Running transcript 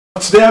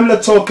Today I'm going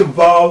to talk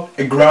about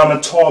a grammar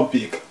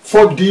topic.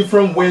 4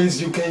 different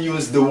ways you can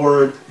use the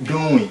word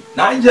doing,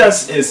 not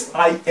just its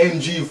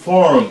ing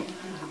form.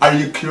 Are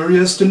you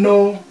curious to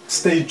know?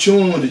 Stay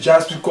tuned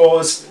just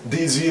because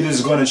this video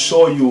is going to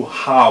show you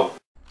how.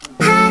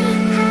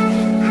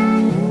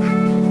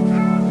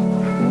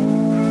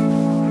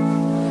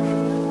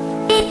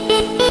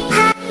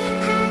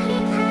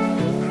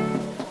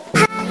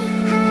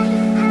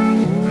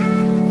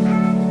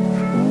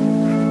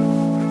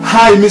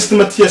 Hi, Mr.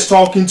 Matias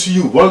talking to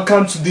you.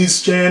 Welcome to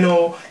this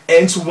channel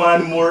and to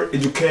one more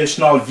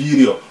educational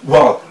video.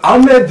 Well, I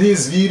made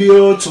this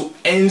video to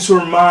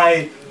answer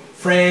my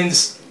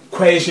friend's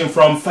question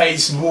from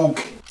Facebook.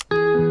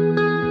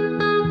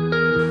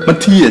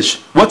 Matias,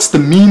 what's the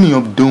meaning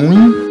of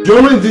doing?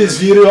 During this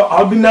video,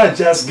 I'll be not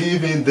just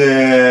giving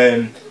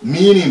the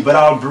meaning, but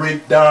I'll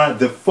break down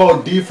the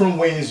 4 different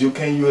ways you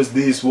can use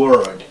this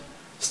word.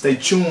 Stay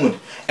tuned.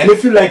 And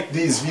if you like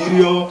this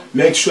video,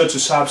 make sure to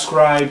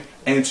subscribe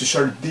and to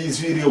share this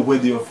video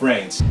with your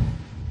friends.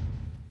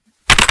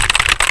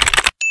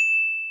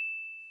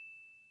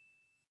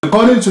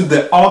 According to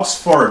the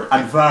Oxford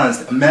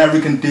Advanced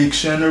American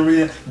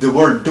Dictionary, the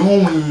word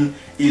doing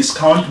is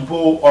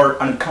countable or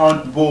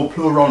uncountable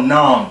plural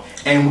noun,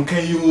 and we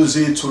can use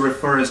it to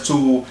refer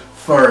to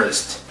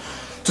first,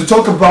 to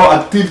talk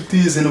about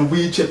activities in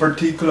which a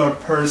particular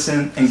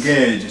person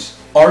engages,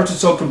 or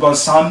to talk about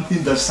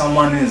something that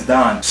someone has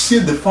done. See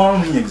the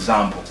following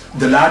example.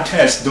 The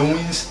latest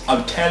doings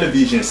of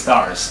television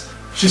stars.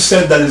 She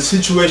said that the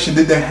situation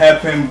didn't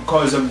happen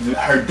because of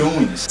her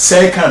doings.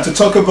 Second, to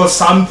talk about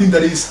something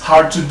that is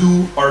hard to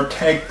do or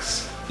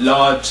takes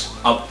lots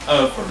of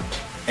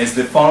effort. As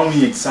the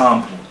following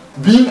example.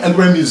 Being a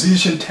great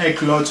musician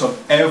takes lots of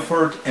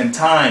effort and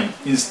time.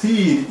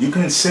 Instead, you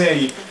can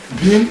say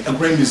being a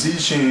great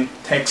musician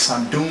takes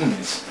some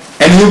doings.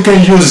 And you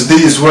can use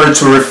this word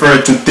to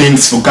refer to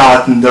things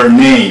forgotten their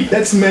name.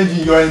 Let's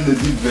imagine you're in the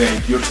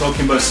debate. You're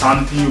talking about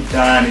something you've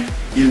done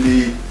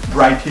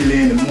bright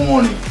early in the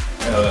morning.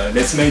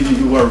 Let's imagine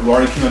you were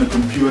working on a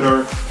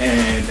computer,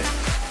 and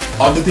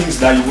all the things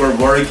that you were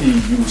working,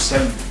 you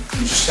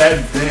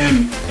set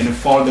them in a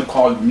folder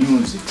called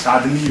music.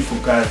 Suddenly you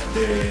forgot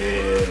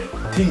the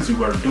things you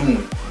were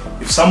doing.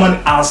 If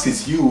someone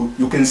asks you,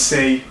 you can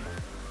say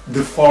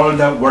the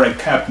folder where I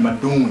kept my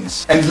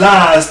doings. And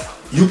last,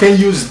 you can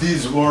use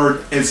this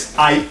word as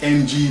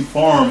ing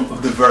form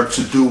of the verb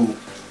to do,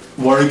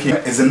 working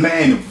as a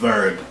main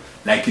verb,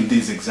 like in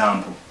this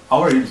example. How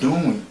are you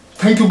doing?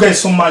 Thank you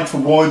guys so much for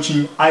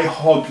watching. I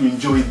hope you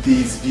enjoyed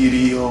this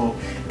video,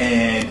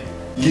 and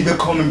leave a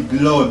comment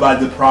below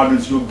about the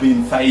problems you've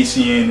been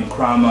facing in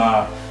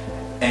grammar,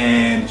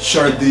 and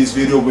share this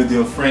video with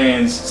your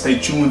friends. Stay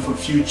tuned for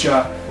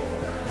future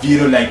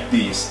video like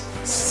this.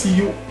 See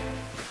you.